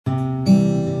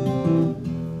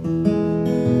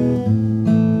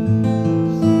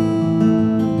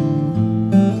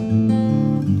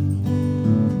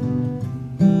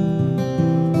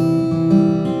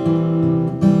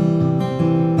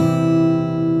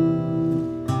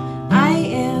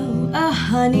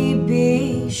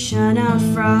bee shun out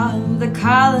from the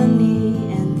colony,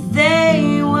 and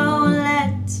they won't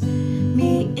let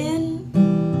me in.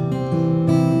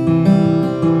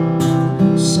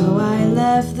 So I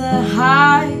left the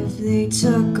hive, they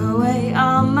took away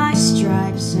all my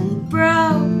stripes and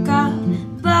broke out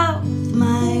both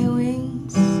my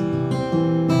wings.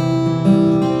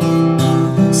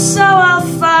 So I'll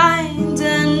find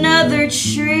another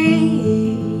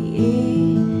tree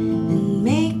and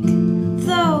make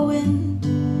the wind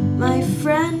my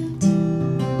friend.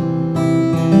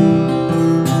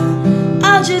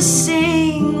 I'll just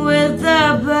sing with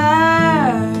the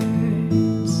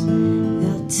birds,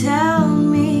 they'll tell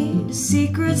me the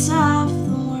secrets of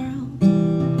the world.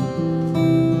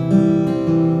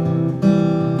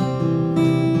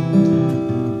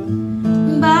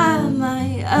 But my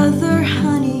other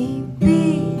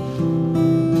honeybee,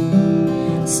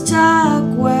 stuck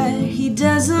where he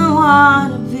doesn't want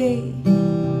to be.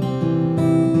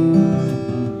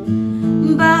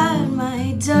 But my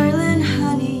darling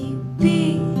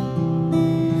honeybee,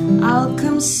 I'll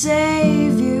come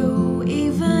save you,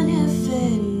 even if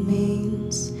it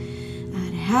means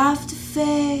I'd have to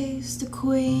face the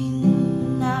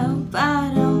queen. Now,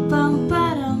 ba-dum-bum,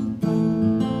 ba-dum-bum,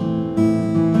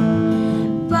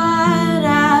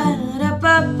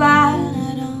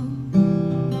 ba-da-da-ba-ba-da-dum.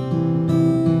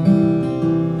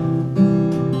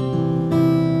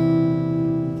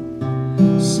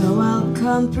 So I'll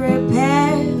come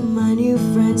prepared. My new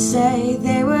friends say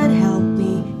they would help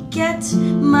me get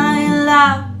my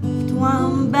loved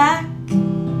one back.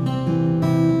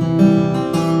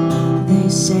 They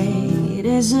say it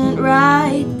isn't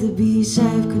right, the bees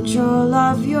have control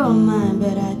of your mind,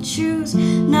 but I choose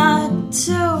not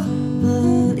to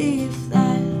believe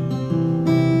that.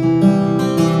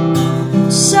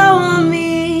 So I'll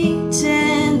meet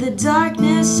in the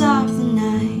darkness of the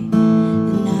night,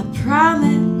 and I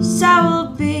promise I will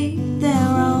be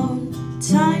there on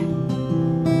time.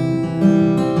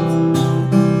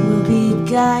 We'll be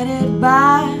guided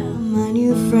by my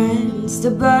new friends,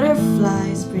 the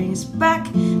butterflies bring us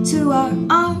back to our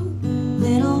own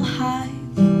little hive.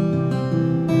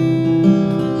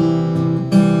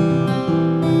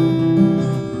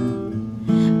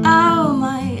 Oh,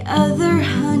 my other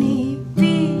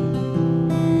honeybee,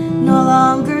 no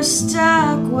longer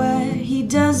stuck where he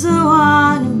doesn't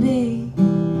want to be.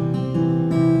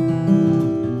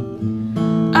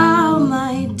 Oh,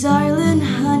 my darling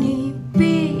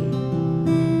honeybee,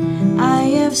 I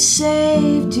have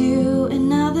saved you, and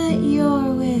now that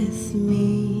you're with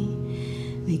me,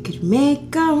 we could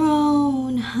make our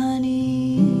own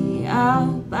honey.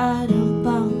 Oh, ba-dum.